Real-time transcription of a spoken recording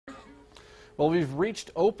Well, we've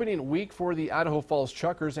reached opening week for the Idaho Falls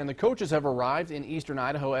Chukars, and the coaches have arrived in eastern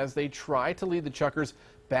Idaho as they try to lead the Chukars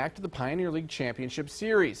back to the Pioneer League Championship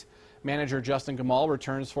Series. Manager Justin Gemoll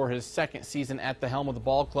returns for his second season at the helm of the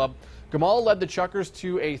ball club. Gemoll led the Chukars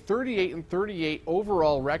to a 38-38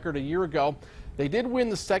 overall record a year ago. They did win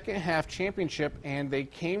the second half championship, and they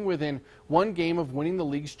came within one game of winning the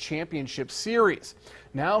league's championship series.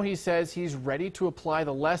 Now he says he's ready to apply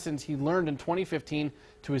the lessons he learned in 2015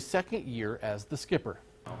 to his second year as the skipper.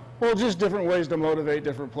 Well, just different ways to motivate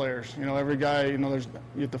different players. You know, every guy, you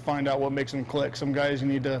have to find out what makes them click. Some guys you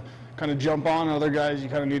need to kind of jump on, other guys you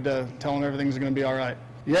kind of need to tell them everything's going to be all right.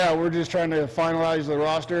 Yeah, we're just trying to finalize the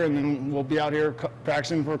roster, and then we'll be out here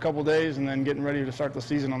practicing for a couple days and then getting ready to start the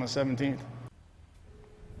season on the 17th.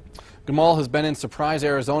 Gemoll has been in Surprise,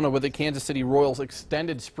 Arizona with the Kansas City Royals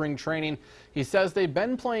extended spring training. He says they've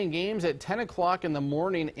been playing games at 10 o'clock in the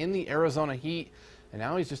morning in the Arizona heat, and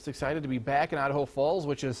now he's just excited to be back in Idaho Falls,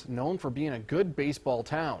 which is known for being a good baseball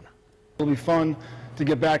town. It'll be fun to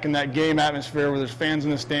get back in that game atmosphere where there's fans in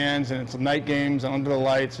the stands and it's night games and under the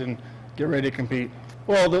lights and get ready to compete.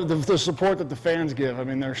 Well, the support that the fans give, I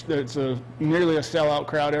mean, it's nearly a sellout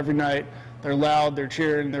crowd every night. They're loud, they're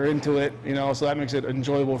cheering, they're into it, you know, so that makes it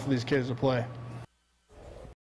enjoyable for these kids to play.